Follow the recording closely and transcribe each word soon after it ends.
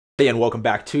Hey, and welcome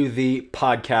back to the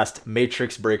podcast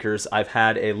Matrix Breakers. I've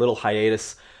had a little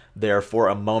hiatus there for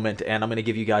a moment, and I'm going to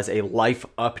give you guys a life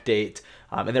update.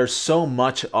 And there's so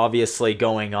much obviously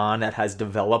going on that has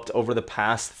developed over the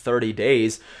past 30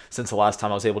 days since the last time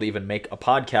I was able to even make a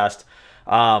podcast.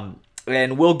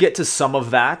 And we'll get to some of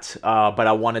that, but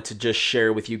I wanted to just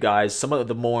share with you guys some of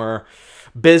the more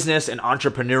business and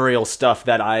entrepreneurial stuff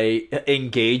that I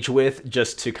engage with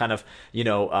just to kind of,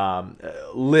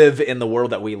 live in the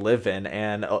world that we live in.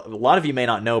 And a lot of you may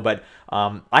not know, but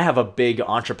I have a big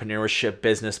entrepreneurship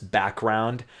business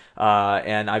background,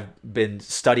 and I've been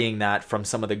studying that from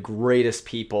some of the greatest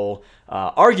people,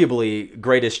 arguably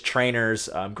greatest trainers,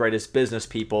 greatest business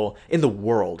people in the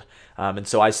world. And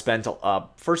so I spent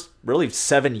first really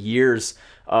 7 years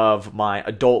of my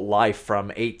adult life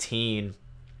from 18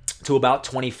 to about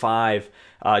 25,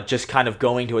 just kind of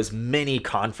going to as many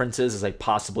conferences as I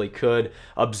possibly could,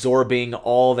 absorbing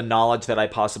all the knowledge that I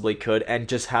possibly could, and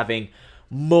just having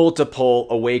multiple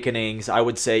awakenings, I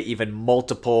would say even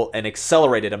multiple and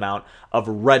accelerated amount of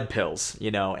red pills,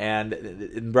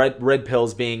 and red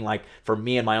pills being, like, for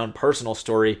me and my own personal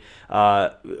story,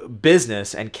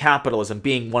 business and capitalism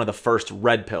being one of the first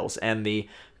red pills, and the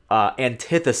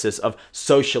antithesis of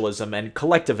socialism and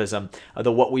collectivism,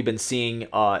 what we've been seeing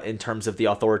in terms of the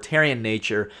authoritarian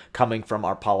nature coming from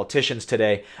our politicians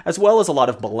today, as well as a lot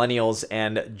of millennials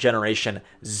and Generation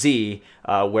Z,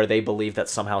 where they believe that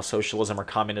somehow socialism or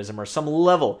communism or some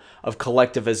level of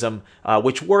collectivism,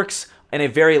 which works in a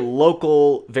very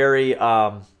local, very,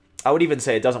 I would even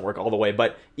say it doesn't work all the way,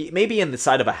 but maybe in the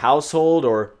side of a household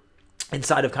or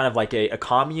inside of kind of like a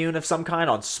commune of some kind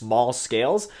on small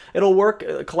scales, it'll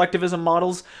work, collectivism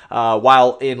models,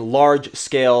 while in large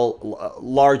scale,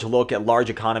 large look at large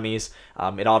economies,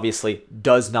 it obviously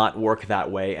does not work that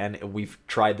way. And we've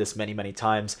tried this many, many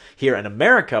times here in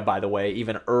America, by the way,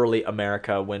 even early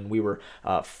America, when we were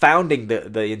founding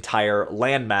the entire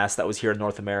landmass that was here in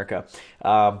North America.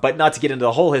 But not to get into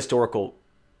the whole historical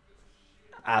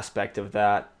aspect of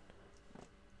that.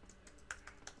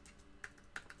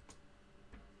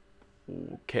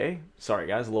 Okay, sorry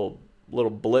guys, a little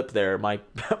blip there. My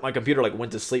my computer like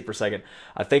went to sleep for a second.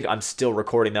 I think I'm still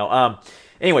recording though.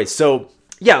 Anyway, so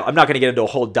yeah, I'm not going to get into a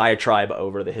whole diatribe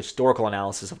over the historical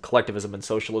analysis of collectivism and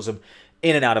socialism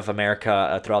in and out of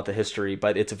America throughout the history,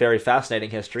 but it's a very fascinating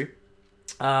history.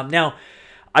 Now,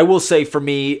 I will say for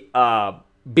me,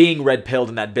 being red-pilled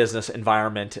in that business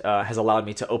environment has allowed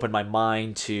me to open my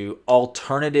mind to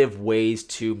alternative ways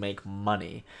to make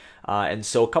money. And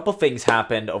so a couple things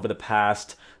happened over the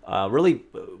past, really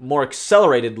more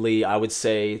acceleratedly, I would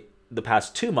say, the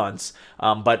past 2 months,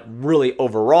 but really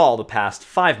overall the past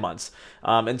 5 months.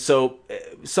 And so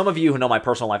some of you who know my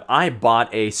personal life, I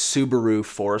bought a Subaru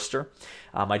Forester.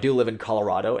 I do live in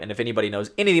Colorado, and if anybody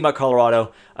knows anything about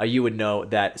Colorado, you would know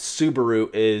that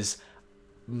Subaru is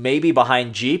maybe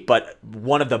behind Jeep, but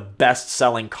one of the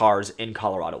best-selling cars in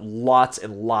Colorado. Lots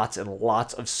and lots and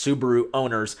lots of Subaru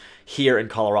owners here in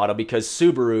Colorado, because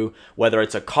Subaru, whether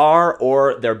it's a car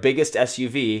or their biggest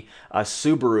SUV,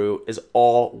 Subaru is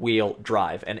all-wheel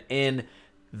drive. And in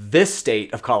this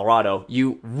state of Colorado,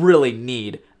 you really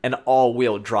need an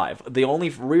all-wheel drive. The only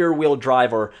rear-wheel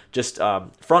drive or just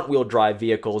front-wheel drive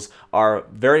vehicles are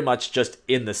very much just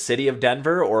in the city of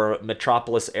Denver or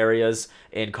metropolis areas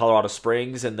in Colorado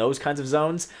Springs and those kinds of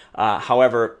zones.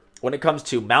 However, when it comes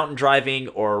to mountain driving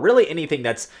or really anything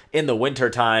that's in the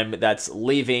wintertime, that's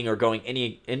leaving or going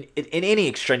in any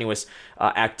extraneous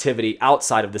activity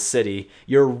outside of the city,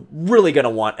 you're really going to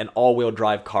want an all-wheel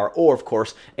drive car, or of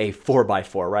course a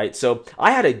 4x4, right? So I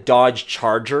had a Dodge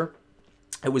Charger.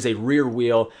 It was a rear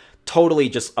wheel, totally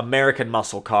just American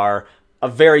muscle car, a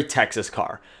very Texas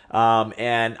car.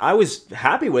 And I was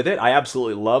happy with it. I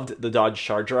absolutely loved the Dodge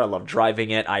Charger. I loved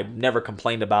driving it. I never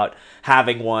complained about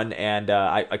having one, and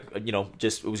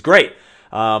it was great.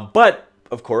 But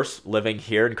of course, living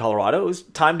here in Colorado, it was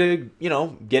time to,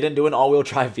 get into an all-wheel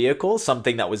drive vehicle,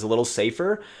 something that was a little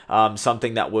safer,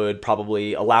 something that would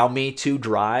probably allow me to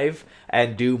drive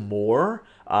and do more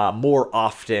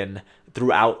often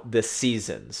throughout the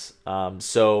seasons. And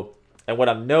what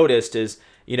I've noticed is,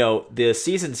 the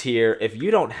seasons here, if you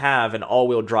don't have an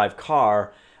all-wheel drive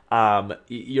car,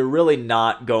 you're really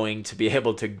not going to be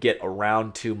able to get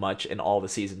around too much in all the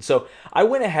seasons. So I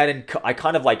went ahead and I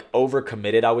kind of like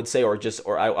overcommitted, I would say, or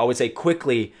I would say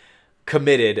quickly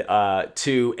committed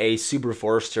to a Subaru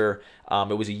Forester.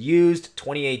 It was a used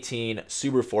 2018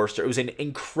 Subaru Forester. It was in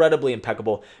incredibly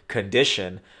impeccable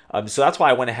condition. So that's why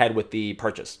I went ahead with the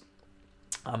purchase.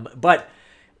 But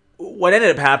what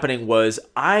ended up happening was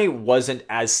I wasn't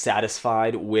as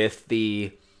satisfied with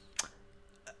the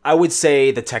I would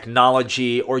say the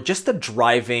technology or just the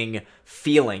driving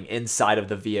feeling inside of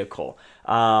the vehicle.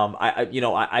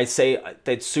 I say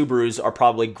that Subarus are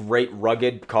probably great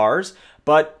rugged cars,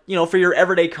 but for your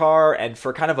everyday car and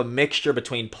for kind of a mixture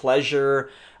between pleasure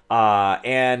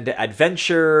and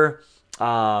adventure,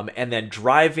 and then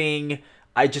driving,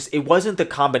 it wasn't the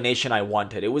combination I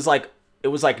wanted. It was like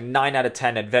 9 out of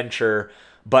 10 adventure,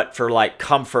 but for like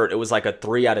comfort, it was like a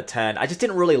 3 out of 10. I just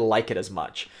didn't really like it as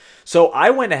much. So I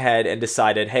went ahead and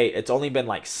decided, hey, it's only been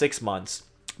like 6 months,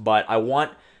 but I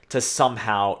want to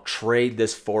somehow trade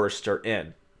this Forester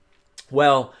in.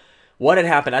 Well, what had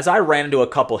happened as I ran into a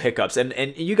couple hiccups,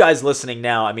 and you guys listening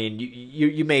now, I mean,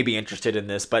 you may be interested in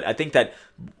this, but I think that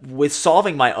with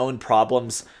solving my own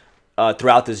problems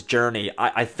throughout this journey,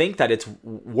 I think that it's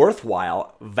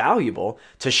worthwhile, valuable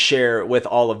to share with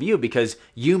all of you, because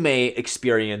you may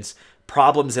experience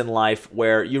problems in life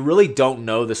where you really don't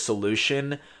know the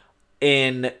solution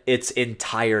in its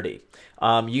entirety.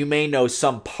 You may know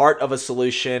some part of a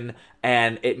solution,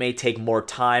 and it may take more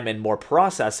time and more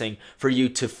processing for you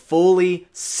to fully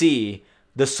see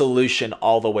the solution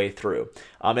all the way through.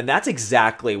 And that's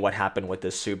exactly what happened with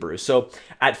this Subaru. So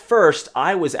at first,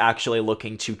 I was actually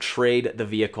looking to trade the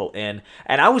vehicle in.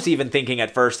 And I was even thinking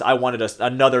at first I wanted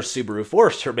another Subaru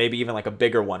Forester, maybe even like a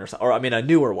bigger one, a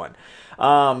newer one.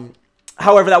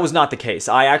 However, that was not the case.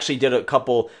 I actually did a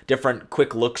couple different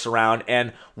quick looks around,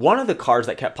 and one of the cars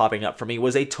that kept popping up for me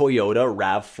was a Toyota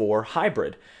RAV4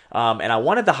 hybrid. And I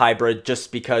wanted the hybrid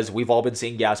just because we've all been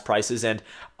seeing gas prices, and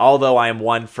although I am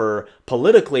one for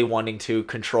politically wanting to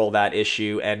control that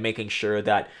issue and making sure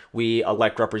that we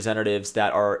elect representatives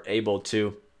that are able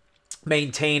to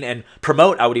maintain and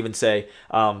promote, I would even say,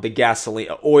 the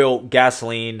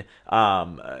gasoline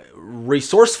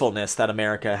resourcefulness that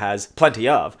America has plenty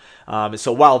of.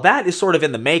 So while that is sort of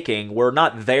in the making, we're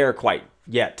not there quite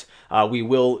yet. We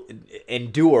will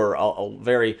endure a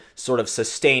very sort of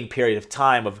sustained period of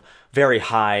time of very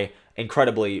high,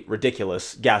 incredibly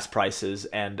ridiculous gas prices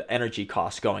and energy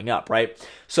costs going up, right?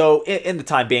 So in the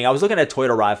time being, I was looking at a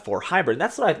Toyota RAV4 hybrid, and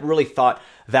that's what I really thought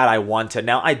that I wanted.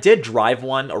 Now, I did drive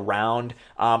one around,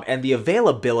 and the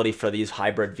availability for these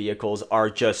hybrid vehicles are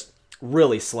just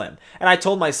really slim. And I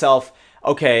told myself,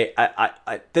 okay,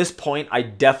 at this point, I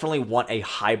definitely want a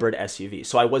hybrid SUV.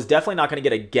 So I was definitely not going to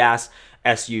get a gas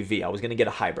SUV. I was going to get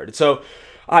a hybrid. So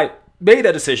I made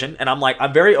that decision, and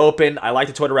I'm very open. I like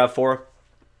the Toyota RAV4.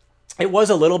 It was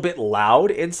a little bit loud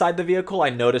inside the vehicle.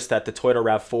 I noticed that the Toyota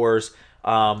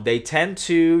RAV4s, they tend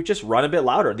to just run a bit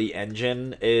louder. The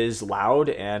engine is loud,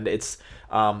 and they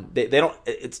don't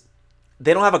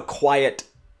have a quiet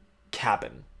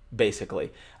cabin.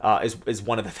 Basically, is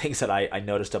one of the things that I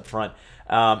noticed up front.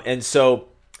 And so,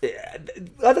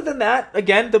 other than that,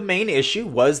 again, the main issue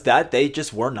was that they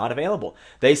just were not available.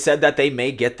 They said that they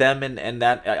may get them, and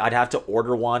that I'd have to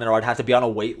order one, or I'd have to be on a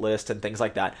wait list and things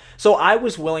like that. So I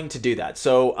was willing to do that.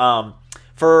 So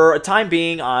for a time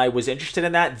being, I was interested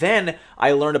in that. Then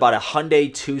I learned about a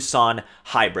Hyundai Tucson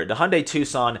hybrid. The Hyundai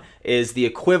Tucson is the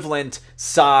equivalent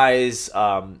size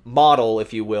model,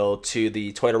 if you will, to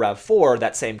the Toyota RAV4,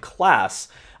 that same class.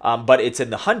 But it's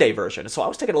in the Hyundai version. So I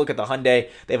was taking a look at the Hyundai.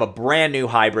 They have a brand new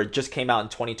hybrid, just came out in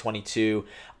 2022.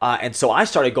 And so I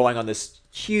started going on this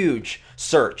huge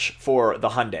search for the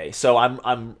Hyundai. So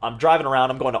I'm driving around.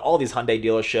 I'm going to all these Hyundai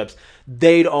dealerships.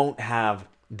 They don't have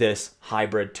this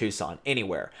hybrid Tucson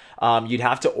anywhere. You'd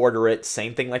have to order it,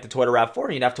 same thing like the Toyota RAV4,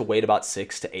 and you'd have to wait about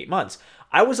 6 to 8 months.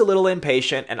 I was a little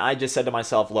impatient, and I just said to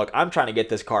myself, look, I'm trying to get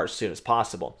this car as soon as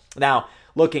possible. Now,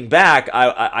 looking back,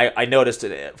 I noticed,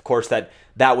 of course,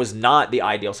 that was not the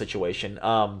ideal situation.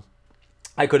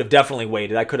 I could have definitely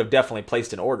waited. I could have definitely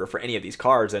placed an order for any of these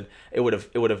cars, and it would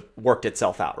have worked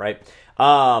itself out, right?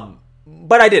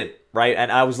 But I didn't, right? And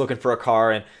I was looking for a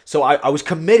car, and so I was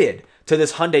committed to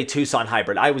this Hyundai Tucson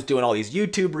hybrid. I was doing all these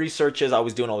YouTube researches. I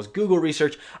was doing all this Google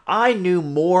research. I knew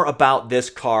more about this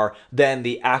car than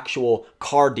the actual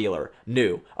car dealer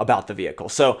knew about the vehicle.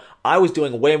 So I was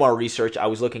doing way more research. I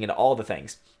was looking into all the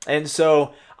things. And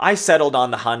so I settled on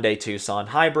the Hyundai Tucson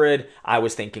hybrid. I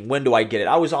was thinking, when do I get it?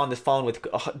 I was on the phone with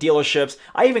dealerships.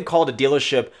 I even called a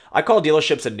dealership. I called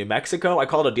dealerships in New Mexico. I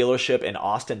called a dealership in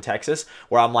Austin, Texas,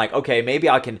 where I'm like, okay, maybe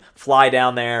I can fly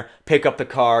down there, pick up the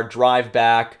car, drive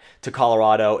back to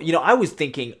Colorado. I was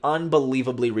thinking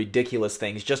unbelievably ridiculous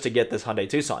things just to get this Hyundai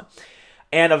Tucson.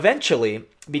 And eventually,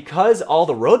 because all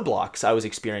the roadblocks I was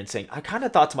experiencing, I kind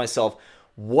of thought to myself,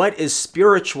 what is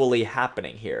spiritually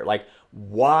happening here? Like,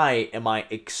 why am I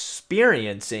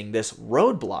experiencing this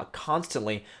roadblock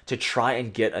constantly to try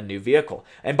and get a new vehicle?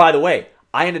 And by the way,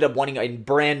 I ended up wanting a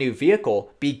brand new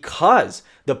vehicle because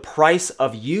the price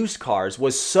of used cars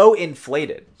was so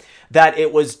inflated that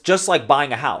it was just like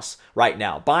buying a house right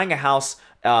now. Buying a house,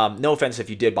 no offense if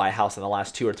you did buy a house in the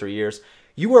last 2 or 3 years,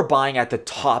 you are buying at the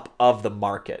top of the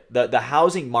market. The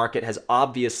housing market has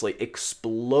obviously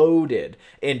exploded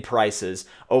in prices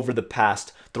over the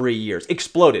past 3 years.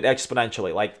 Exploded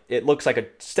exponentially. Like it looks like a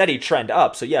steady trend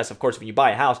up. So yes, of course, when you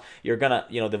buy a house, you're gonna,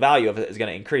 the value of it is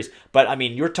gonna increase. But I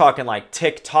mean, you're talking like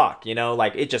TikTok,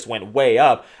 like it just went way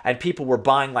up and people were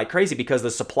buying like crazy because the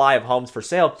supply of homes for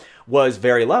sale was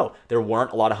very low. There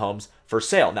weren't a lot of homes for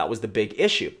sale. And that was the big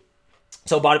issue.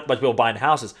 So a bunch of people buying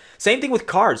houses. Same thing with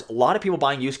cars. A lot of people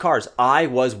buying used cars. I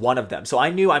was one of them. So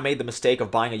I knew I made the mistake of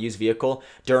buying a used vehicle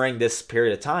during this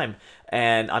period of time.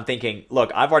 And I'm thinking,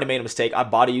 look, I've already made a mistake. I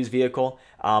bought a used vehicle.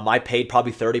 I paid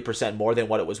probably 30% more than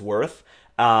what it was worth.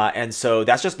 And so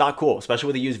that's just not cool, especially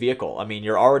with a used vehicle. I mean,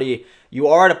 you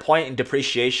are at a point in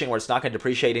depreciation where it's not going to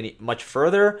depreciate any much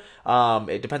further.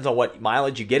 It depends on what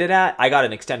mileage you get it at. I got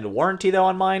an extended warranty though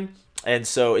on mine. And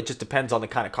so it just depends on the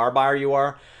kind of car buyer you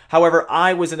are. However,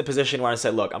 I was in the position where I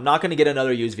said, look, I'm not going to get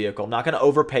another used vehicle. I'm not going to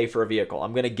overpay for a vehicle.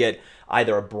 I'm going to get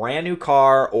either a brand new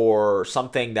car or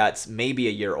something that's maybe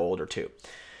a year old or two.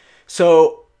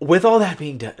 So with all that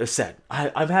being said,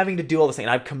 I'm having to do all this thing.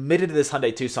 And I've committed to this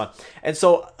Hyundai Tucson. And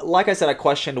so, like I said, I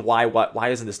questioned why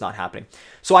isn't this not happening?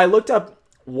 So I looked up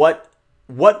what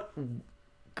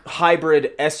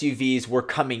hybrid SUVs were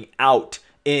coming out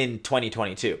in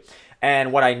 2022.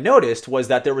 And what I noticed was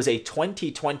that there was a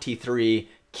 2023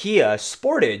 Kia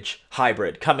Sportage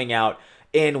hybrid coming out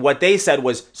in what they said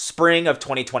was spring of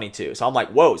 2022. So I'm like,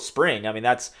 whoa, spring. I mean,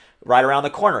 that's right around the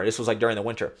corner. This was like during the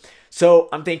winter. So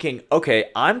I'm thinking,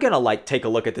 okay, I'm going to take a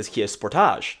look at this Kia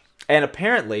Sportage. And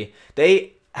apparently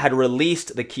they had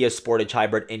released the Kia Sportage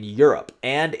hybrid in Europe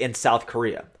and in South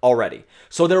Korea already.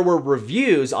 So there were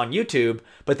reviews on YouTube,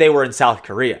 but they were in South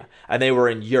Korea and they were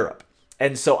in Europe.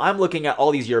 And so I'm looking at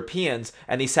all these Europeans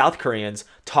and these South Koreans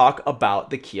talk about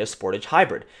the Kia Sportage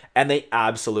hybrid, and they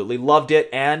absolutely loved it.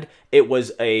 And it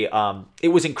was it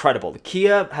was incredible. The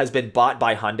Kia has been bought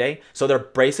by Hyundai, so they're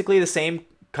basically the same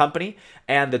company.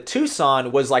 And the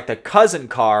Tucson was like the cousin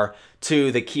car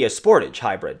to the Kia Sportage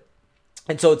hybrid,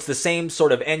 and so it's the same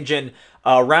sort of engine,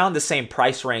 around the same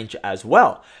price range as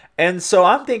well. And so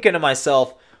I'm thinking to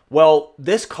myself, well,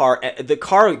 the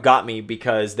car got me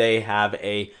because they have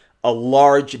a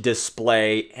large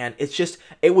display, and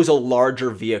it was a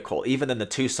larger vehicle even than the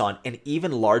Tucson and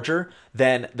even larger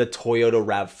than the Toyota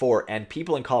RAV4. And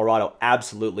people in Colorado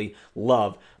absolutely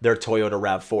love their Toyota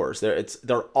RAV4s.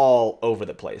 They're all over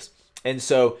the place. And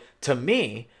so to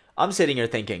me, I'm sitting here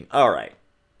thinking, all right,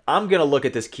 I'm going to look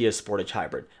at this Kia Sportage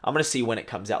hybrid. I'm going to see when it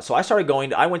comes out. So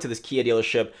I went to this Kia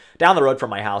dealership down the road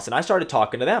from my house and I started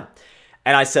talking to them.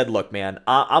 And I said, look, man,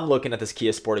 I'm looking at this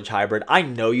Kia Sportage hybrid. I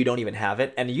know you don't even have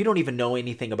it, and you don't even know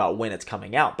anything about when it's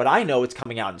coming out. But I know it's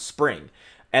coming out in spring.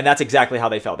 And that's exactly how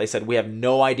they felt. They said, we have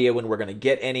no idea when we're going to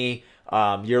get any.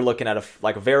 You're looking at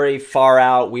a very far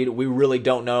out. We really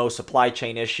don't know. Supply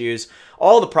chain issues,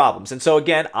 all the problems. And so,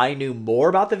 again, I knew more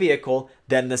about the vehicle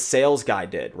than the sales guy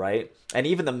did, right? And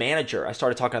even the manager, I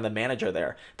started talking to the manager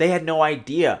there. They had no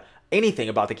idea anything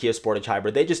about the Kia Sportage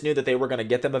hybrid. They just knew that they were going to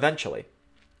get them eventually.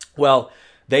 Well,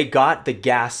 they got the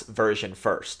gas version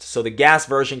first. So the gas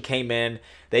version came in.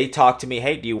 They talked to me,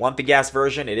 hey, do you want the gas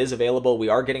version? It is available. We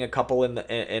are getting a couple to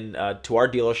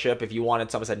our dealership if you wanted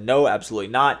some. I said, no, absolutely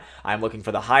not. I'm looking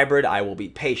for the hybrid. I will be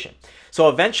patient. So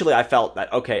eventually I felt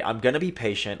that, okay, I'm going to be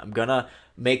patient. I'm going to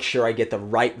make sure I get the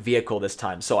right vehicle this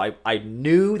time. So I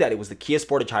knew that it was the Kia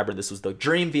Sportage hybrid. This was the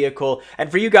dream vehicle.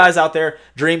 And for you guys out there,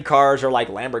 dream cars are like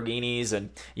Lamborghinis and,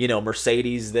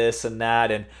 Mercedes, this and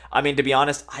that. And I mean, to be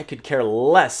honest, I could care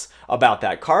less about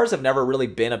that. Cars have never really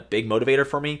been a big motivator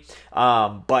for me.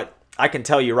 But I can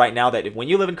tell you right now that when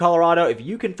you live in Colorado, if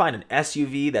you can find an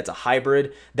SUV that's a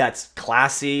hybrid, that's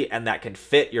classy, and that can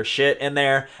fit your shit in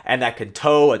there, and that can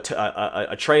tow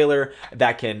a trailer,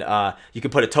 that can you can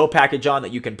put a tow package on,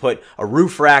 that you can put a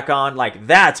roof rack on, like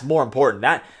that's more important.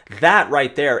 That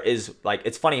right there is like,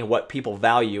 it's funny what people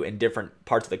value in different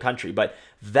parts of the country, but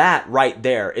that right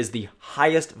there is the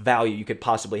highest value you could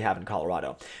possibly have in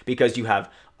Colorado, because you have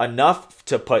enough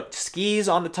to put skis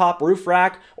on the top roof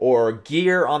rack or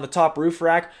gear on the top roof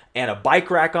rack and a bike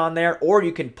rack on there, or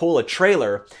you can pull a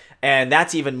trailer, and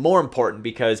that's even more important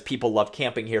because people love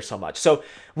camping here so much. So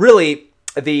really,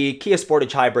 the Kia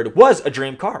Sportage hybrid was a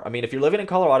dream car. I mean, if you're living in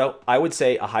Colorado, I would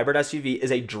say a hybrid SUV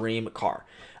is a dream car.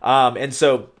 And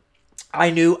so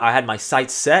I knew I had my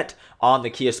sights set on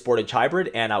the Kia Sportage hybrid,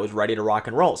 and I was ready to rock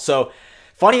and roll. So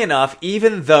funny enough,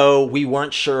 even though we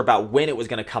weren't sure about when it was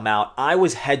going to come out, I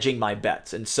was hedging my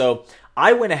bets. And so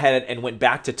I went ahead and went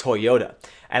back to Toyota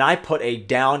and I put a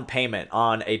down payment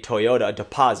on a Toyota, a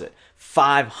deposit,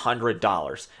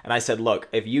 $500. And I said, look,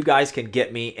 if you guys can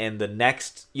get me in the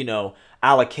next,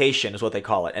 allocation is what they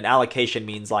call it. An allocation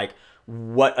means like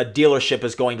what a dealership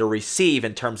is going to receive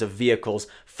in terms of vehicles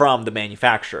from the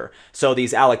manufacturer. So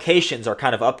these allocations are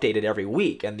kind of updated every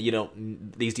week, and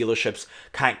these dealerships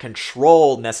can't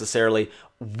control necessarily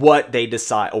what they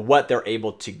decide or what they're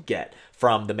able to get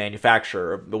from the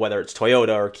manufacturer, whether it's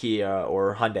Toyota or Kia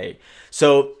or Hyundai.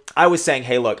 So I was saying,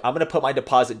 hey, look, I'm going to put my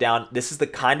deposit down. This is the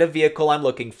kind of vehicle I'm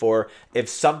looking for. If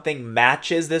something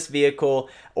matches this vehicle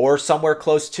or somewhere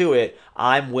close to it,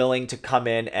 I'm willing to come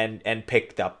in and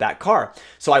pick up that car.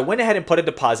 So I went ahead and put a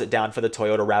deposit down for the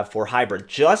Toyota RAV4 Hybrid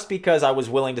just because I was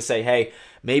willing to say, hey,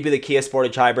 maybe the Kia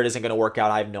Sportage Hybrid isn't going to work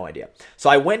out. I have no idea. So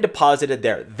I went and deposited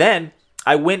there. Then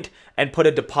I went and put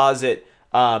a deposit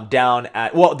down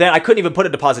at, then I couldn't even put a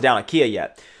deposit down at Kia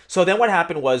yet. So then what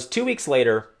happened was 2 weeks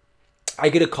later, I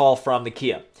get a call from the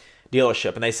Kia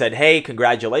dealership and they said, hey,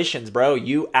 congratulations, bro.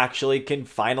 You actually can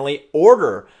finally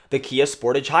order the Kia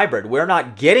Sportage Hybrid. We're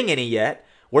not getting any yet.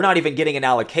 We're not even getting an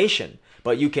allocation,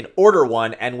 but you can order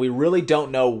one and we really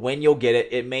don't know when you'll get it.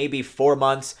 It may be 4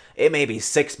 months. It may be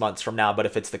 6 months from now, but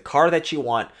if it's the car that you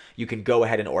want, you can go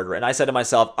ahead and order it. And I said to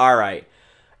myself, all right,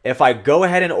 if I go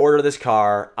ahead and order this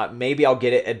car, maybe I'll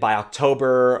get it by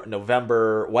October,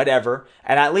 November, whatever,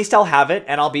 and at least I'll have it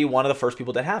and I'll be one of the first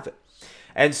people that have it.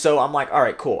 And so I'm like, all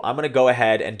right, cool. I'm going to go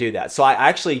ahead and do that. So I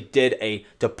actually did a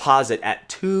deposit at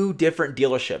 2 different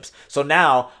dealerships. So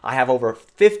now I have over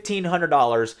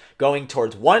 $1,500 going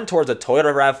towards a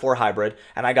Toyota RAV4 Hybrid.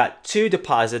 And I got 2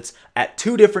 deposits at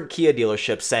 2 different Kia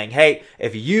dealerships saying, hey,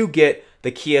 if you get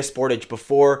the Kia Sportage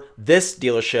before this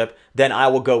dealership, then I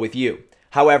will go with you.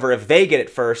 However, if they get it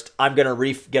first, I'm going to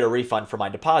get a refund for my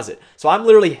deposit. So I'm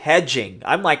literally hedging.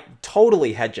 I'm like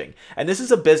totally hedging. And this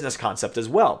is a business concept as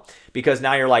well, because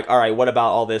now you're like, all right, what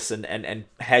about all this and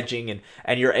hedging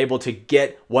and you're able to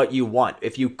get what you want.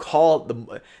 If you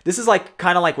this is like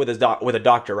kind of like with a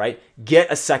doctor, right?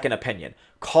 Get a second opinion.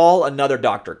 Call another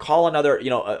doctor, call another,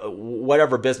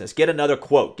 whatever business, get another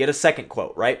quote, get a second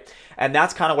quote, right? And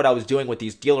that's kind of what I was doing with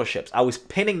these dealerships. I was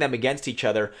pinning them against each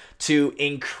other to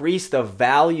increase the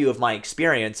value of my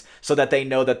experience so that they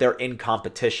know that they're in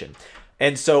competition.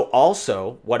 And so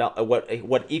also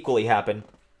what equally happened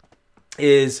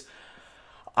is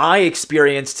I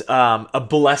experienced a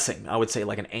blessing, I would say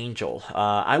like an angel.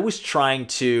 I was trying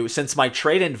to, since my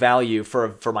trade-in value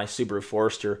for my Subaru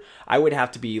Forester, I would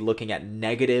have to be looking at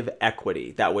negative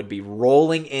equity that would be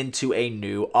rolling into a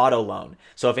new auto loan.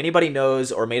 So if anybody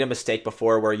knows or made a mistake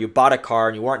before where you bought a car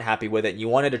and you weren't happy with it and you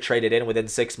wanted to trade it in within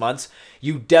 6 months,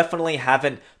 you definitely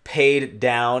haven't paid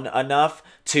down enough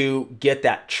to get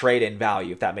that trade-in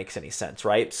value, if that makes any sense,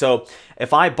 right? So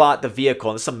if I bought the vehicle,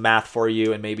 and this is some math for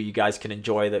you, and maybe you guys can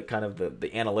enjoy the kind of the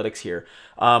analytics here.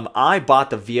 I bought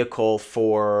the vehicle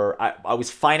I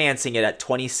was financing it at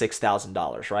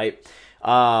 $26,000, right?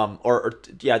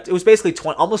 It was basically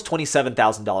almost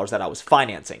 $27,000 that I was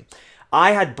financing.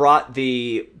 I had brought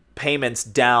the payments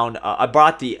down. I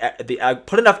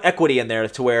put enough equity in there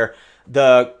to where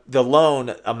the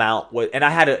loan amount was, and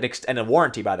I had an extended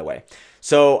warranty, by the way.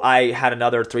 So I had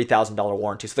another $3,000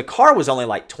 warranty. So the car was only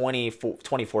like $24,000,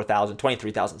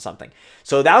 $23,000 something.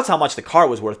 So that's how much the car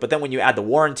was worth. But then when you add the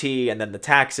warranty and then the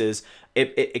taxes,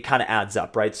 it kind of adds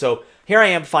up, right? So here I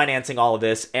am financing all of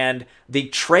this, and the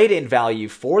trade-in value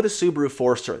for the Subaru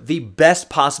Forester, the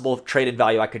best possible trade-in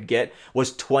value I could get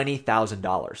was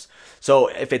 $20,000. So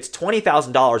if it's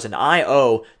 $20,000 and I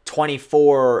owe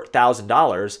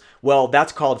 $24,000, well,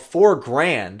 that's called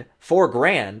 $4,000.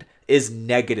 $4,000 is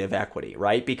negative equity,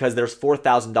 right? Because there's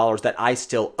 $4,000 that I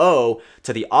still owe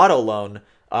to the auto loan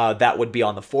that would be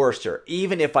on the Forester.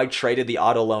 Even if I traded the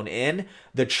auto loan in,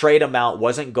 the trade amount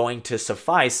wasn't going to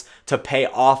suffice to pay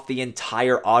off the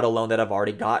entire auto loan that I've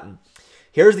already gotten.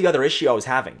 Here's the other issue I was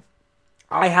having.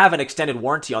 I have an extended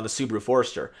warranty on the Subaru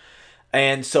Forester.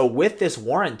 And so with this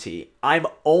warranty, I'm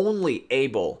only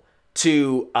able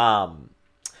to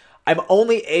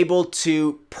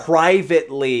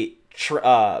privately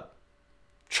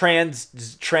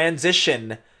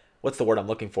transition. What's the word I'm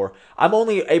looking for? I'm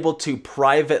only able to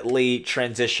privately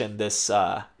transition this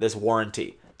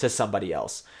warranty to somebody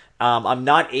else. I'm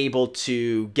not able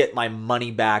to get my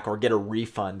money back or get a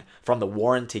refund from the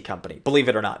warranty company. Believe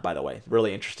it or not, by the way.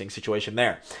 Really interesting situation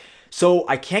there. So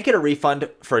I can't get a refund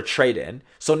for a trade-in.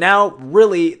 So now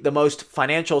really the most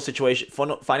financially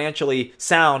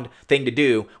sound thing to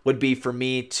do would be for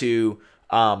me to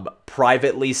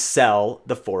privately sell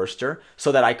the Forester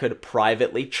so that I could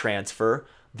privately transfer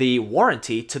the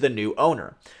warranty to the new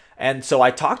owner. And so I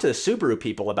talked to the Subaru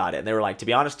people about it, and they were like, to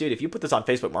be honest, dude, if you put this on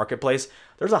Facebook Marketplace,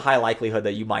 there's a high likelihood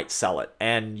that you might sell it,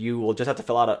 and you will just have to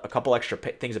fill out a couple extra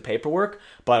things of paperwork,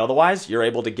 but otherwise, you're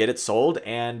able to get it sold,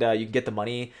 and you can get the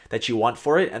money that you want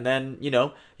for it, and then,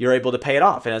 you're able to pay it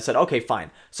off. And I said, okay, fine.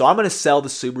 So I'm going to sell the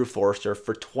Subaru Forester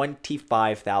for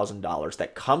 $25,000.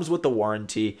 That comes with the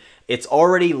warranty. It's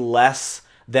already less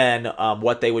than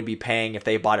what they would be paying if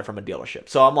they bought it from a dealership.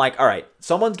 So I'm like, all right,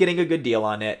 someone's getting a good deal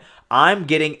on it. I'm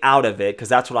getting out of it because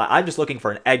that's what I'm just looking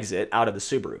for an exit out of the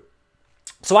Subaru.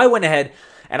 So I went ahead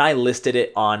and I listed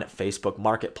it on Facebook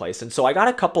Marketplace. And so I got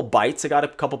a couple bites. I got a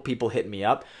couple people hitting me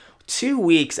up. 2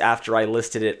 weeks after I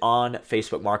listed it on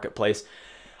Facebook Marketplace,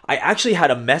 I actually had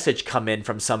a message come in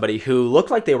from somebody who looked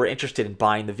like they were interested in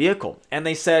buying the vehicle. And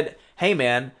they said, hey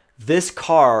man, this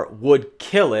car would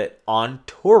kill it on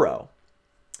Turo.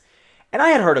 And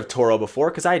I had heard of Turo before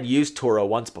because I had used Turo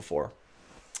once before.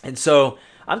 And so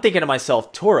I'm thinking to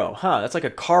myself, Turo, that's like a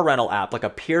car rental app, like a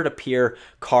peer-to-peer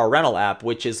car rental app,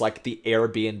 which is like the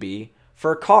Airbnb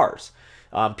for cars.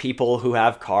 People who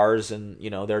have cars and,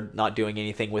 they're not doing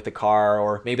anything with the car,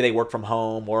 or maybe they work from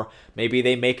home, or maybe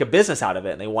they make a business out of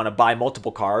it and they want to buy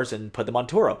multiple cars and put them on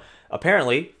Turo.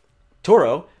 Apparently,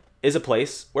 Turo is a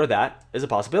place where that is a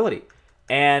possibility.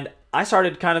 And I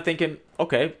started kind of thinking,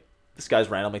 okay, this guy's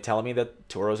randomly telling me that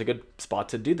Turo is a good spot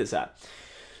to do this at.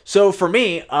 So for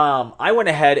me, I went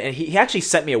ahead and he actually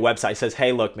sent me a website. He says,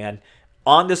 hey, look, man,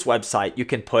 on this website, you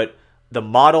can put the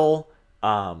model,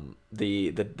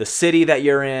 the city that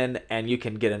you're in, and you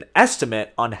can get an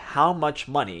estimate on how much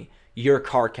money your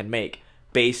car can make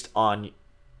based on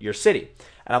your city.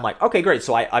 And I'm like, okay, great.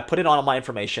 So I put it on all my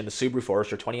information, the Subaru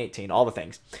Forester 2018, all the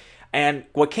things. And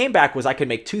what came back was I could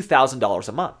make $2,000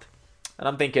 a month. And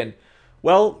I'm thinking,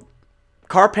 well,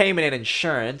 car payment and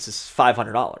insurance is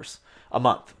 $500 a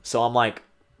month. So I'm like,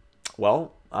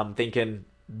 well, I'm thinking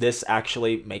this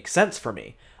actually makes sense for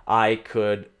me. I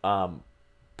could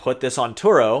put this on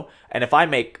Turo, and if I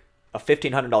make a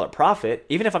 $1,500 profit,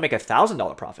 even if I make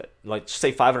 $1,000 profit, like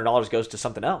say $500 goes to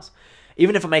something else,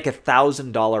 even if I make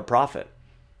 $1,000 profit,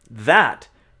 that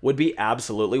would be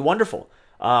absolutely wonderful.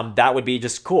 That would be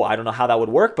just cool. I don't know how that would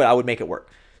work, but I would make it work.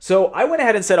 So I went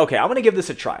ahead and said, okay, I'm going to give this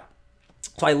a try.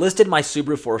 So I listed my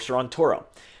Subaru Forester on Turo.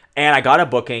 And I got a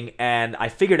booking, and I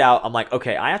figured out, I'm like,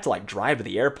 okay, I have to drive to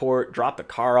the airport, drop the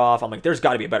car off. I'm like, there's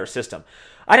got to be a better system.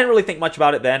 I didn't really think much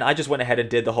about it then. I just went ahead and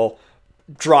did the whole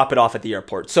drop it off at the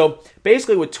airport. So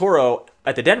basically with Turo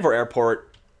at the Denver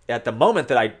airport, at the moment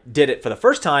that I did it for the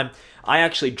first time, I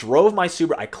actually drove my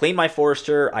Subaru. I cleaned my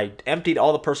Forester. I emptied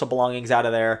all the personal belongings out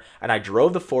of there, and I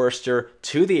drove the Forester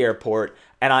to the airport,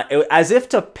 and as if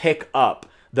to pick up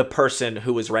the person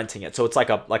who was renting it. So it's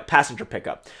like passenger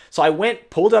pickup. So I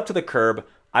pulled up to the curb.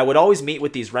 I would always meet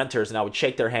with these renters and I would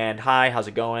shake their hand. Hi, how's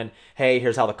it going? Hey,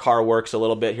 here's how the car works a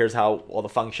little bit. Here's how all the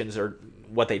functions or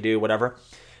what they do, whatever.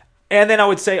 And then I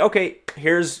would say, okay,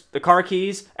 here's the car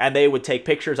keys. And they would take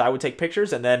pictures. I would take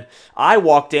pictures. And then I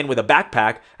walked in with a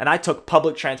backpack and I took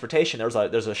public transportation. There's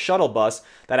a shuttle bus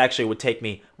that actually would take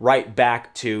me right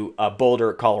back to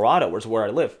Boulder, Colorado, which is where I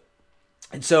live.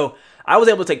 And so I was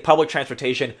able to take public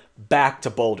transportation back to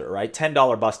Boulder, right?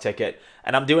 $10 bus ticket.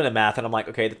 And I'm doing the math and I'm like,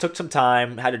 okay, that took some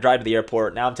time. Had to drive to the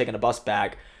airport. Now I'm taking a bus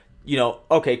back.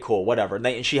 Okay, cool, whatever.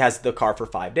 And she has the car for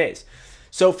 5 days.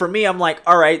 So for me, I'm like,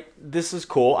 all right, this is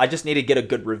cool. I just need to get a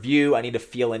good review. I need to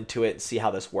feel into it and see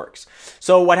how this works.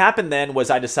 So what happened then was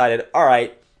I decided, all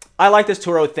right, I like this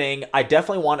Turo thing. I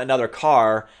definitely want another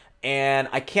car. And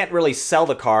I can't really sell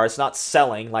the car. It's not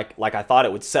selling like I thought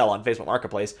it would sell on Facebook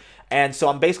Marketplace. And so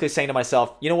I'm basically saying to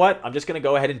myself, you know what? I'm just going to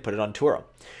go ahead and put it on Turo.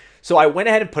 So I went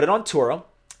ahead and put it on Turo.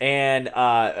 And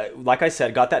like I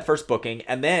said, got that first booking.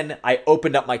 And then I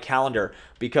opened up my calendar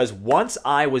because once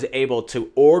I was able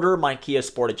to order my Kia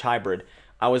Sportage Hybrid,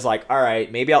 I was like, all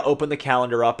right, maybe I'll open the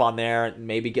calendar up on there and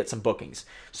maybe get some bookings.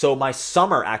 So my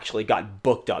summer actually got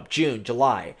booked up. June,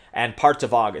 July, and parts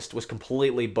of August was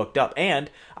completely booked up.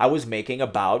 And I was making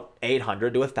about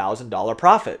 $800 to $1,000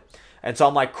 profit. And so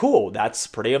I'm like, cool, that's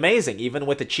pretty amazing, even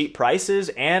with the cheap prices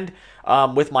and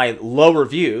with my low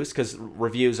reviews, because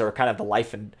reviews are kind of the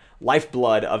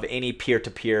lifeblood of any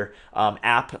peer-to-peer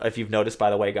app. If you've noticed, by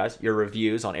the way, guys, your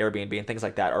reviews on Airbnb and things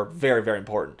like that are very, very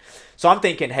important. So I'm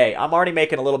thinking, hey, I'm already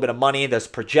making a little bit of money. There's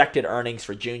projected earnings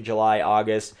for June, July,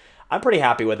 August. I'm pretty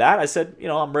happy with that. I said,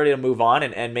 I'm ready to move on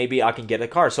and maybe I can get a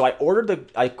car. So I ordered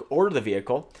the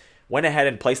vehicle, went ahead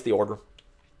and placed the order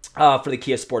for the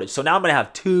Kia Sportage. So now I'm going to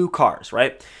have two cars,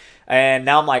 right? And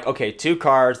now I'm like, okay, two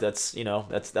cars, that's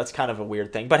kind of a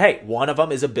weird thing. But hey, one of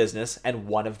them is a business and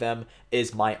one of them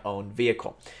is my own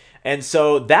vehicle. And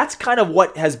so that's kind of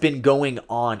what has been going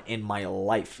on in my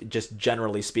life, just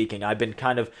generally speaking. I've been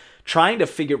kind of trying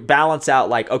to balance out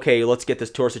like, okay, let's get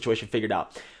this tour situation figured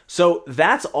out. So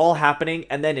that's all happening.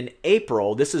 And then in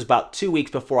April, this is about 2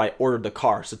 weeks before I ordered the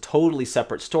car. So totally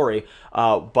separate story,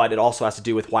 but it also has to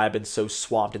do with why I've been so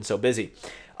swamped and so busy.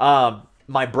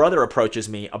 My brother approaches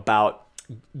me about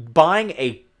buying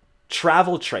a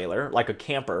travel trailer, like a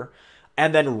camper,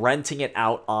 and then renting it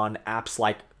out on apps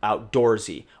like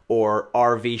Outdoorsy or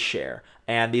RV Share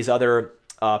and these other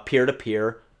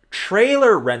peer-to-peer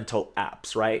trailer rental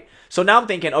apps, right? So now I'm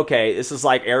thinking, okay, this is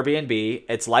like Airbnb,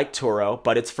 it's like Turo,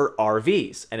 but it's for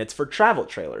RVs and it's for travel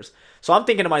trailers. So I'm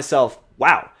thinking to myself,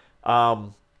 wow,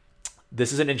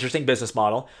 this is an interesting business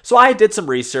model. So I did some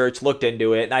research, looked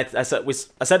into it, and I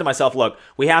said to myself, look,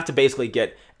 we have to basically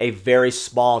get a very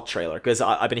small trailer because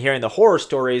I've been hearing the horror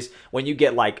stories when you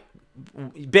get like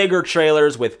bigger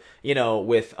trailers with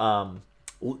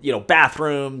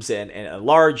bathrooms and a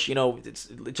large, it's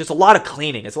just a lot of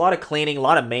cleaning. It's a lot of cleaning, a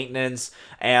lot of maintenance,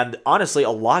 and honestly, a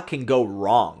lot can go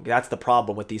wrong. That's the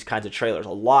problem with these kinds of trailers. A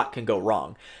lot can go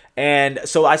wrong. And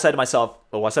so I said to myself,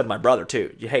 I said to my brother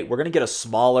too, hey, we're going to get a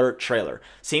smaller trailer.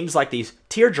 Seems like these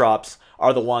teardrops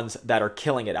are the ones that are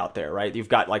killing it out there, right? You've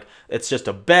got like, it's just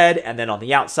a bed, and then on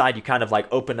the outside, you kind of like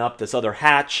open up this other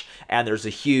hatch, and there's a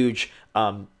huge,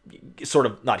 sort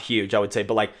of, not huge, I would say,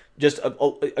 but like just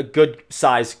a good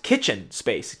size kitchen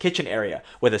area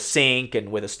with a sink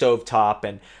and with a stove top.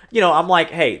 And, I'm like,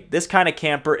 hey, this kind of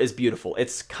camper is beautiful.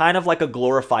 It's kind of like a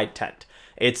glorified tent.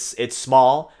 It's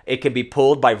small. It can be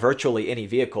pulled by virtually any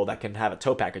vehicle that can have a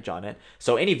tow package on it.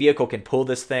 So any vehicle can pull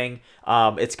this thing.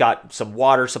 It's got some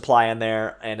water supply in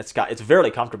there, and it's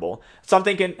very comfortable. So I'm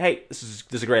thinking, hey, this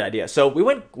is a great idea. So we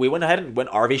went ahead and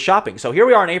went RV shopping. So here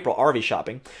we are in April, RV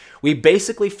shopping. We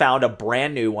basically found a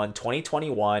brand new one,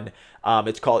 2021.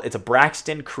 It's a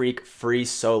Braxton Creek Free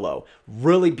Solo.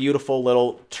 Really beautiful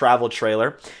little travel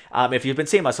trailer. If you've been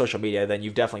seeing my social media, then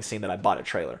you've definitely seen that I bought a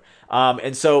trailer.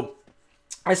 And so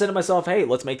I said to myself, hey,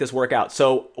 let's make this work out.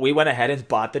 So we went ahead and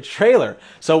bought the trailer.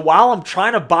 So while I'm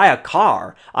trying to buy a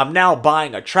car, I'm now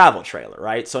buying a travel trailer,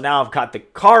 right? So now I've got the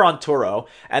car on Turo,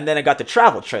 and then I got the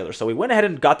travel trailer. So we went ahead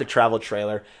and got the travel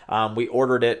trailer. We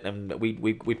ordered it, and we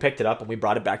picked it up, and we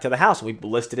brought it back to the house, and we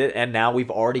listed it, and now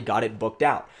we've already got it booked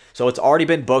out. So it's already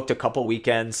been booked a couple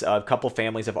weekends. A couple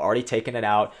families have already taken it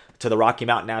out to the Rocky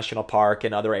Mountain National Park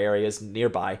and other areas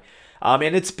nearby.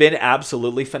 And it's been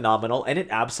absolutely phenomenal, and it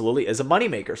absolutely is a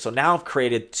moneymaker. So now I've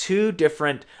created two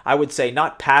different, I would say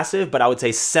not passive, but I would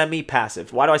say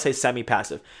semi-passive. Why do I say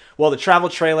semi-passive? Well, the travel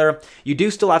trailer, you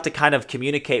do still have to kind of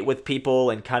communicate with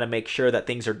people and kind of make sure that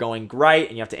things are going right,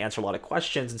 and you have to answer a lot of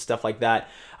questions and stuff like that.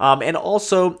 And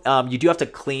also, you do have to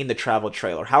clean the travel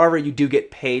trailer. However, you do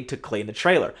get paid to clean the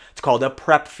trailer. It's called a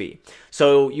prep fee.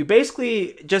 So you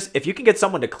basically if you can get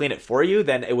someone to clean it for you,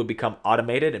 then it would become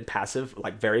automated and passive,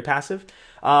 like very passive.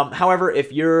 However,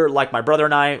 if you're like my brother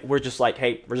and I, we're just like,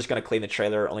 hey, we're just going to clean the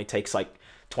trailer. It only takes like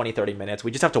 20-30 minutes.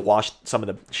 We just have to wash some of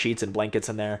the sheets and blankets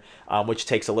in there, which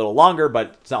takes a little longer,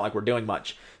 but it's not like we're doing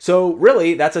much. So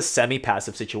really, that's a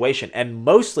semi-passive situation. And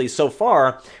mostly so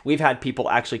far, we've had people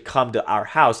actually come to our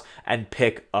house and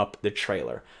pick up the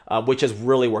trailer, which has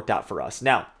really worked out for us.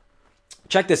 Now,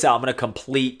 check this out. I'm going to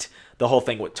complete the whole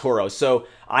thing with Turo. So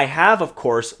I have, of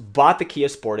course, bought the Kia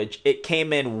Sportage. It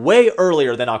came in way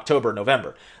earlier than October,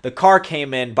 November. The car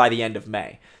came in by the end of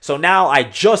May. So now I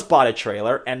just bought a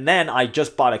trailer, and then I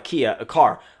just bought a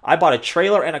car. I bought a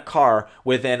trailer and a car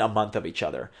within a month of each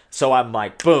other. So I'm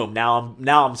like, boom, now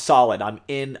I'm solid. I'm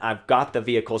in, I've got the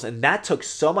vehicles, and that took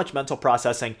so much mental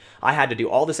processing. I had to do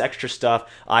all this extra stuff.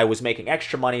 I was making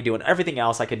extra money doing everything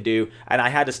else I could do, and I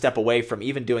had to step away from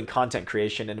even doing content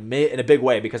creation in a big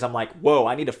way because I'm like, whoa,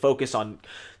 I need to focus on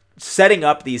setting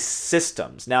up these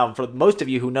systems. Now, for most of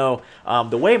you who know,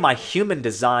 the way my human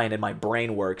design and my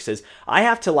brain works is I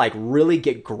have to like really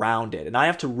get grounded, and I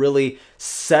have to really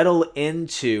settle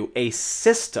into a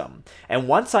system. And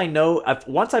once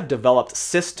I've developed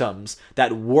systems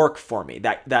that work for me,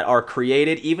 that are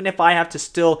created, even if I have to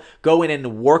still go in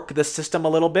and work the system a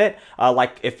little bit,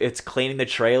 like if it's cleaning the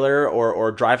trailer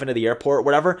or driving to the airport or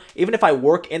whatever, even if I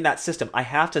work in that system, I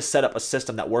have to set up a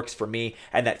system that works for me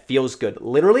and that feels good,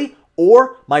 literally,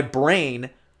 or my brain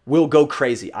will go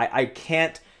crazy. I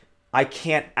can't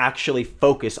actually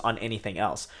focus on anything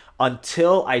else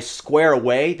until I square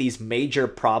away these major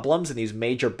problems and these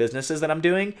major businesses that I'm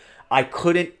doing. I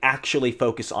couldn't actually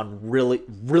focus on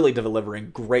really delivering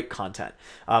great content.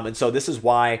 And so this is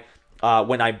why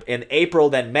when I in April,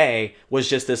 then May was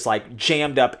just this like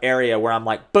jammed up area where I'm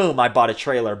like, boom, I bought a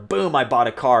trailer, boom, I bought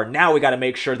a car. Now we got to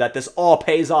make sure that this all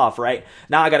pays off, right?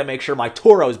 Now I got to make sure my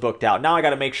Toro's booked out. Now I got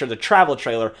to make sure the travel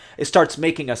trailer it starts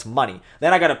making us money.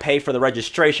 Then I got to pay for the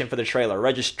registration for the trailer,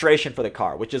 registration for the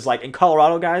car, which is like in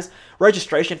Colorado, guys,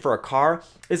 registration for a car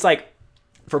is like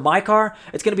for my car,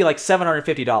 it's gonna be like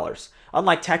 $750.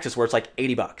 Unlike Texas, where it's like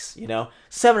 $80, you know,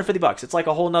 $750. It's like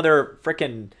a whole nother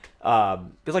freaking.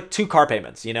 It's like 2 car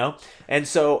payments, you know, and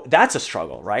so that's a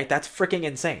struggle, right? That's freaking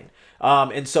insane.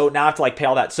 And so now I have to like pay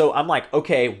all that. So I'm like,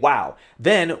 okay, wow.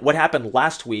 Then what happened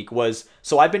last week was,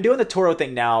 so I've been doing the Turo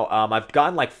thing now. I've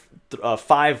gotten like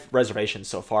 5 reservations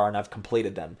so far, and I've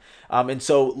completed them. And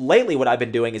so lately what I've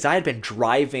been doing is I had been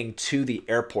driving to the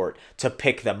airport to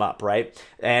pick them up, right?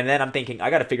 And then I'm thinking, I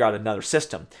got to figure out another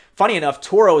system. Funny enough,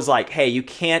 Turo is like, hey, you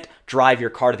can't drive your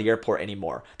car to the airport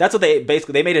anymore. That's what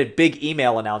they made a big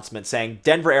email announcement saying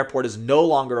Denver Airport is no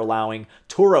longer allowing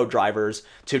Turo drivers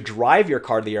to drive your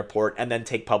car to the airport and then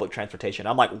take public transportation.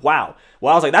 I'm like, wow.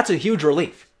 Well, I was like, that's a huge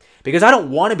relief because I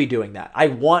don't want to be doing that. I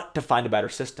want to find a better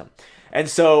system. And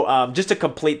so just to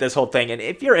complete this whole thing, and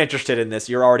if you're interested in this,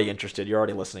 you're already interested, you're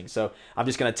already listening. So I'm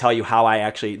just going to tell you how I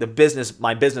actually,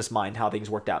 my business mind, how things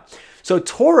worked out. So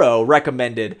Turo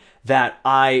recommended that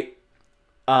all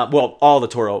the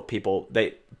Turo people,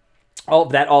 all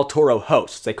Turo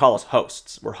hosts, they call us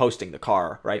hosts. We're hosting the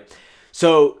car, right?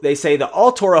 So they say that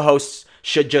all Turo hosts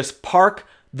should just park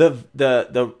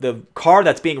the car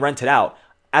that's being rented out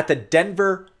at the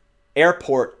Denver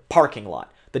Airport parking lot.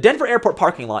 The Denver Airport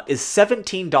parking lot is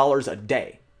 $17 a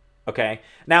day, okay?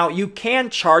 Now, you can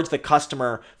charge the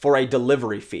customer for a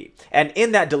delivery fee, and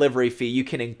in that delivery fee, you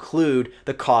can include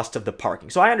the cost of the parking.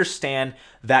 So I understand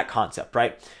that concept,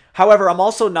 right? However, I'm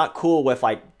also not cool with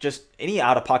like just any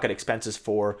out-of-pocket expenses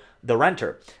for the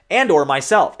renter and or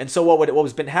myself. And so what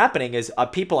was been happening is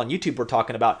people on YouTube were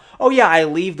talking about, oh yeah, I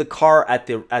leave the car at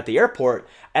the airport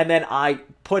and then I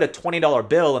put a $20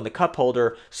 bill in the cup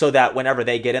holder so that whenever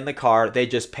they get in the car, they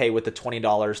just pay with the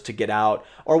 $20 to get out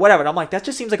or whatever. And I'm like, that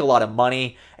just seems like a lot of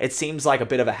money. It seems like a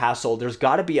bit of a hassle. There's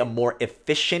got to be a more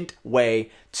efficient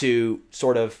way to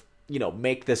sort of,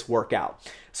 make this work out.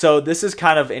 So this is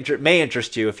kind of may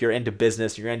interest you if you're into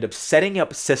business, you're into setting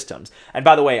up systems. And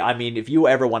by the way, I mean, if you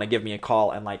ever want to give me a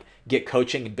call and like get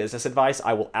coaching and business advice,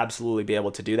 I will absolutely be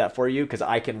able to do that for you because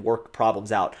I can work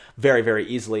problems out very, very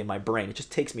easily in my brain. It just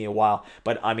takes me a while,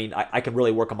 but I mean, I can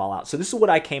really work them all out. So this is what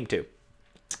I came to.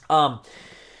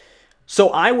 So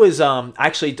I was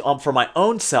actually, for my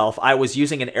own self, I was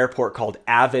using an airport called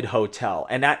Avid Hotel.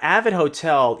 And at Avid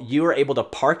Hotel, you were able to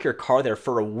park your car there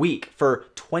for a week for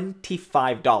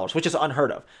 $25, which is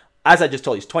unheard of. As I just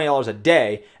told you, it's $20 a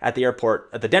day at the airport,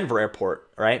 at the Denver airport,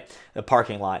 right? The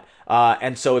parking lot.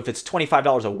 And so if it's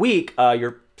 $25 a week,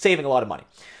 you're saving a lot of money.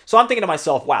 So I'm thinking to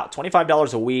myself, wow,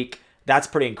 $25 a week, that's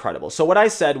pretty incredible. So what I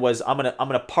said was, I'm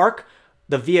gonna park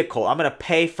the vehicle. I'm gonna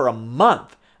pay for a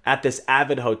month at this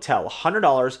Avid Hotel,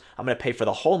 $100. I'm going to pay for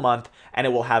the whole month, and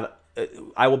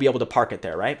I will be able to park it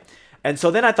there, right? And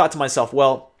so then I thought to myself,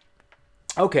 well,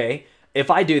 okay, if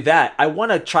I do that, I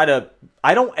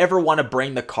don't ever want to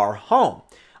bring the car home.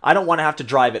 I don't want to have to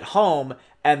drive it home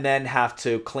and then have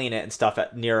to clean it and stuff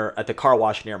at the car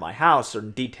wash near my house or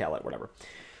detail it, whatever.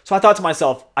 So I thought to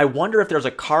myself, I wonder if there's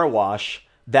a car wash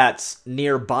that's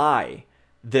nearby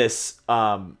this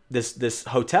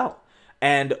hotel.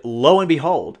 And lo and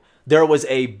behold, there was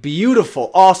a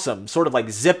beautiful, awesome, sort of like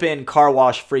zip-in car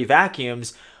wash free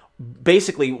vacuums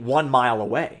basically 1 mile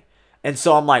away. And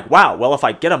so I'm like, wow, well, if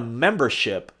I get a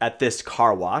membership at this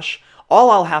car wash,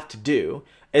 all I'll have to do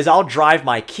is I'll drive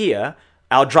my Kia,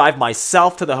 I'll drive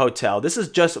myself to the hotel. This is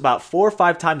just about 4 or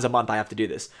 5 times a month I have to do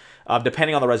this,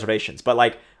 depending on the reservations. But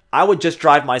like, I would just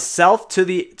drive myself to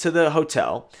the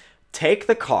hotel, take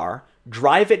the car,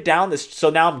 drive it down this. So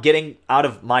now I'm getting out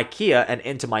of my Kia and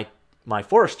into my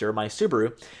Forester, my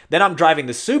Subaru. Then I'm driving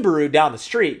the Subaru down the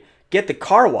street, get the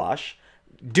car wash,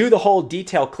 do the whole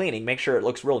detail cleaning, make sure it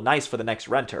looks real nice for the next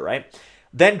renter, right?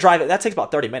 Then drive it. That takes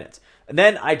about 30 minutes. And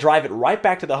then I drive it right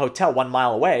back to the hotel 1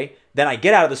 mile away. Then I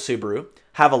get out of the Subaru,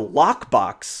 have a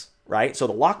lockbox, right? So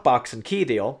the lockbox and key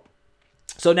deal.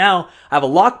 So now I have a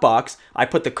lockbox, I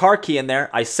put the car key in there,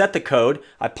 I set the code,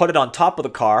 I put it on top of the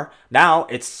car. Now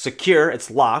it's secure, it's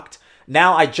locked.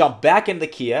 Now I jump back into the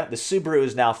Kia. The Subaru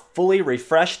is now fully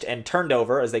refreshed and turned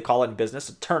over, as they call it in business,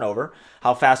 a turnover.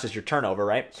 How fast is your turnover,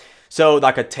 right? So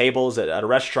like a tables at a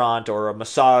restaurant or a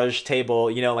massage table,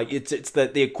 like it's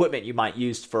the equipment you might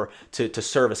use to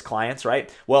service clients, right?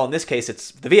 Well, in this case,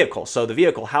 it's the vehicle. So the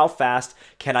vehicle, how fast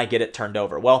can I get it turned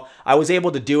over? Well, I was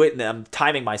able to do it, and I'm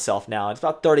timing myself now. It's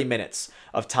about 30 minutes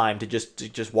of time to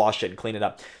just wash it and clean it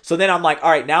up. So then I'm like,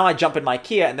 all right, now I jump in my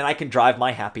Kia, and then I can drive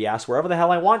my happy ass wherever the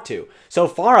hell I want to. So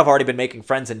far, I've already been making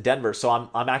friends in Denver. So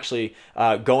I'm actually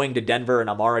going to Denver, and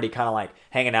I'm already kind of like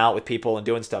hanging out with people and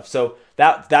doing stuff. So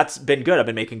that's been good. I've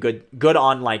been making good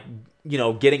on like,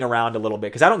 getting around a little bit,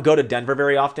 because I don't go to Denver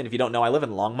very often. If you don't know, I live in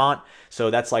Longmont, so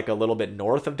that's like a little bit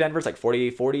north of Denver. It's like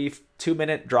 42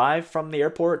 minute drive from the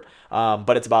airport,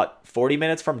 but it's about 40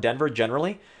 minutes from Denver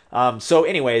generally. So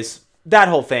anyways, that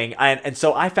whole thing, and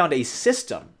so I found a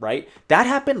system, right? That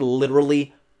happened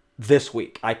literally this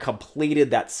week. I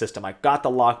completed that system. I got the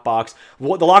lockbox. The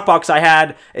lockbox I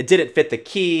had, it didn't fit the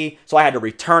key, so I had to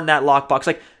return that lockbox.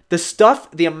 Like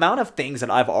the amount of things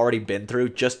that I've already been through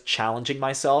just challenging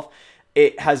myself,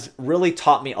 it has really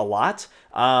taught me a lot.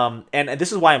 And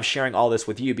this is why I'm sharing all this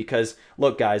with you, because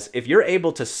look, guys, if you're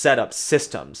able to set up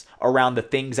systems around the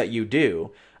things that you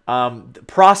do,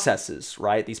 processes,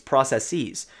 right? These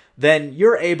processes, then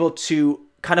you're able to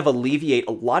kind of alleviate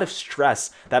a lot of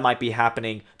stress that might be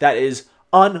happening that is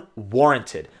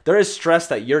unwarranted. There is stress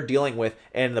that you're dealing with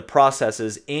in the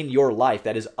processes in your life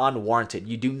that is unwarranted.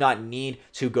 You do not need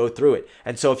to go through it.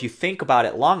 And so if you think about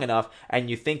it long enough and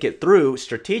you think it through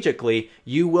strategically,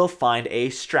 you will find a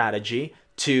strategy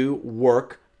to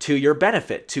work to your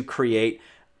benefit, to create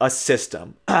a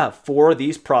system for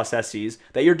these processes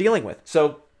that you're dealing with.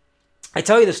 So I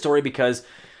tell you this story because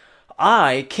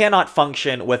I cannot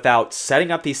function without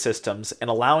setting up these systems and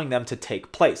allowing them to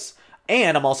take place.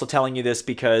 And I'm also telling you this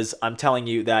because I'm telling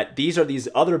you that these are these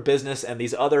other business and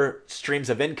these other streams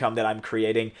of income that I'm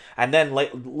creating. And then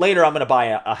later I'm going to buy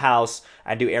a house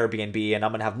and do Airbnb, and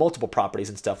I'm going to have multiple properties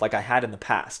and stuff like I had in the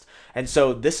past. And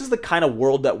so this is the kind of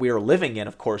world that we are living in.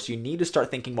 Of course, you need to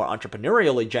start thinking more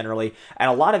entrepreneurially generally.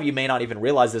 And a lot of you may not even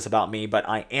realize this about me, but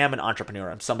I am an entrepreneur.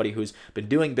 I'm somebody who's been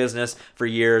doing business for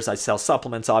years. I sell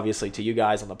supplements, obviously, to you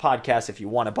guys on the podcast. If you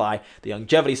want to buy the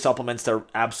longevity supplements, they're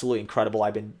absolutely incredible.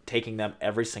 I've been taking them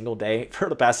every single day for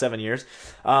the past 7 years.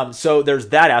 So there's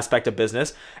that aspect of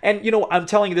business. And, I'm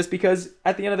telling you this because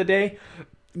at the end of the day,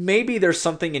 maybe there's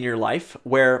something in your life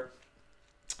where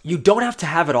you don't have to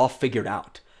have it all figured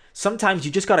out. Sometimes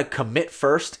you just got to commit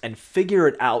first and figure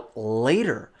it out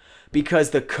later,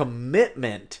 because the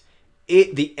commitment,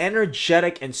 the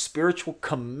energetic and spiritual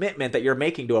commitment that you're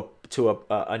making to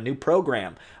a new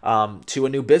program, to a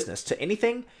new business, to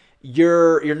anything,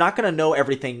 you're not going to know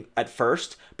everything at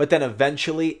first, but then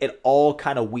eventually it all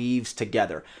kind of weaves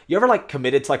together. You ever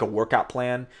committed to a workout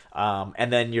plan,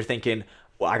 and then you're thinking,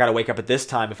 well, I got to wake up at this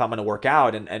time if I'm going to work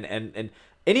out, and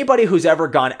anybody who's ever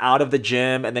gone out of the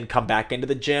gym and then come back into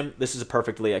the gym, this is a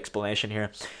perfectly explanation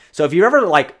here. So if you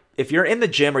ever if you're in the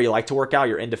gym or you like to work out,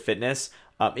 you're into fitness.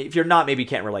 If you're not, maybe you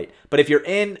can't relate. But if you're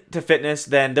into fitness,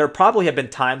 then there probably have been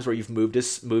times where you've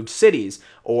moved cities,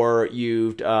 or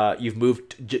you've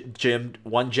moved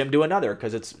one gym to another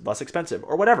because it's less expensive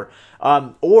or whatever.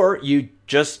 Or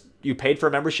you paid for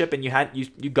a membership and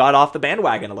you got off the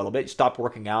bandwagon a little bit. You stopped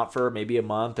working out for maybe a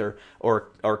month or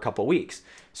a couple weeks.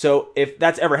 So if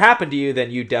that's ever happened to you,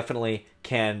 then you definitely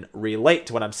can relate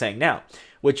to what I'm saying now,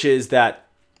 which is that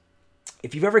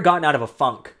if you've ever gotten out of a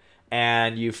funk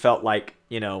and you felt like,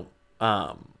 you're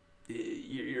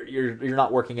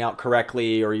not working out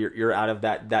correctly, or you're out of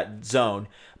that zone,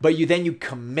 but you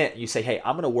commit, you say, hey,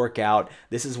 I'm going to work out.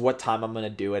 This is what time I'm going to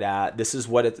do it at. This is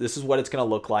what it's going to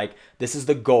look like. This is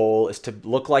the goal, is to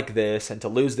look like this and to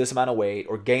lose this amount of weight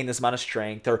or gain this amount of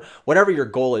strength, or whatever your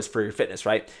goal is for your fitness,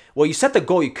 right? Well, you set the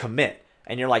goal, you commit.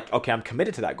 And you're like, okay, I'm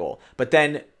committed to that goal. But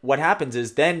then what happens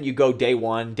is then you go day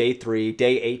 1, day 3,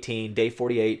 day 18, day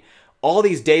 48, all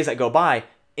these days that go by.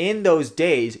 In those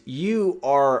days, you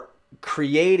are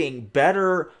creating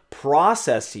better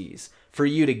processes for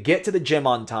you to get to the gym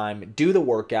on time, do the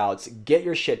workouts, get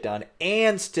your shit done,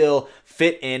 and still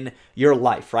fit in your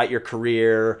life, right? Your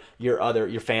career,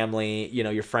 your family,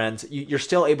 your friends. You're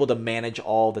still able to manage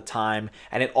all the time,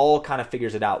 and it all kind of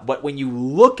figures it out. But when you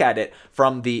look at it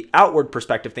from the outward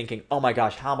perspective, thinking, oh my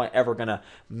gosh, how am I ever going to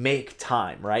make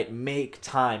time, right? Make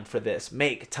time for this,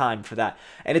 make time for that.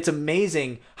 And it's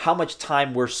amazing how much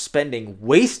time we're spending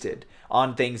wasted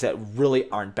on things that really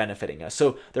aren't benefiting us.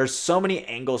 So there's so many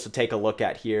angles to take a look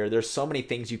at here. There's so many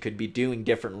things you could be doing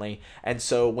differently. And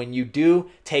so when you do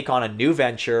take on a new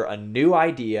venture, a new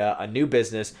idea, a new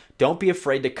business, don't be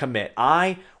afraid to commit.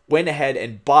 I went ahead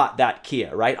and bought that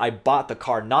Kia, right? I bought the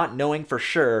car not knowing for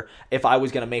sure if I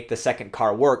was going to make the second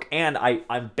car work. And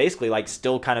I'm basically like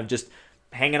still kind of just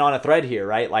hanging on a thread here,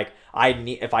 right? Like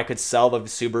if I could sell the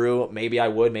Subaru, maybe I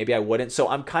would, maybe I wouldn't. So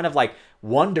I'm kind of like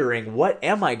wondering, what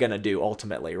am I going to do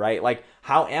ultimately, right? Like,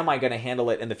 how am I going to handle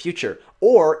it in the future?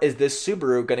 Or is this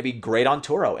Subaru going to be great on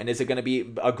Turo? And is it going to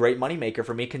be a great moneymaker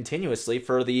for me continuously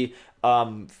for the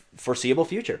foreseeable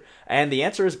future? And the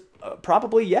answer is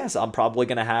probably yes. I'm probably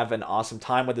going to have an awesome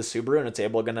time with the Subaru, and it's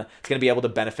going to be able to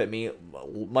benefit me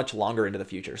much longer into the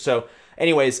future. So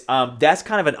anyways, that's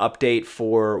kind of an update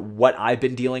for what I've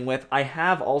been dealing with. I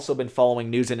have also been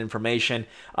following news and information,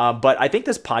 but I think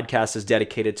this podcast is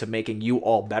dedicated to making you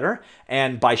all better.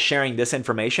 And by sharing this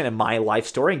information and my life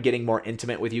story and getting more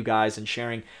intimate with you guys and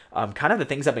sharing kind of the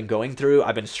things I've been going through,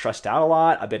 I've been stressed out a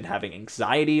lot. I've been having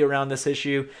anxiety around this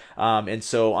issue. And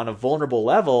so on a vulnerable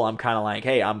level, I'm kind of like,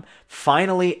 hey, I'm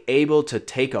finally able to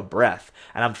take a breath,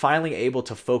 and I'm finally able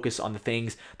to focus on the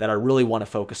things that I really want to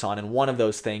focus on. And one of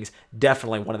those things,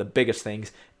 definitely one of the biggest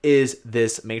things, is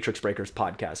this Matrix Breakers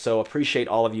podcast. So appreciate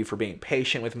all of you for being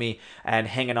patient with me and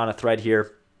hanging on a thread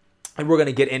here. And we're going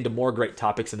to get into more great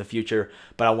topics in the future,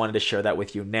 but I wanted to share that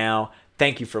with you now.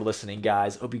 Thank you for listening,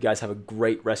 guys. Hope you guys have a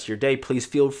great rest of your day. Please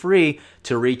feel free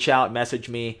to reach out, message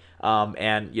me,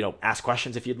 and ask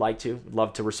questions if you'd like to. I'd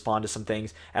love to respond to some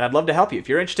things, and I'd love to help you. If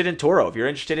you're interested in Turo, if you're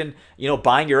interested in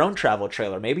buying your own travel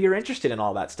trailer, maybe you're interested in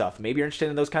all that stuff. Maybe you're interested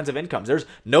in those kinds of incomes. There's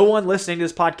no one listening to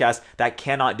this podcast that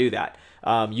cannot do that.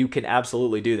 You can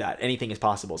absolutely do that. Anything is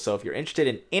possible. So if you're interested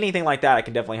in anything like that, I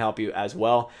can definitely help you as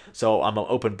well. So I'm an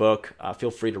open book.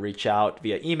 Feel free to reach out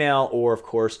via email or, of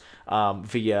course,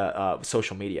 via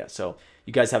social media. So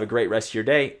you guys have a great rest of your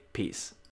day. Peace.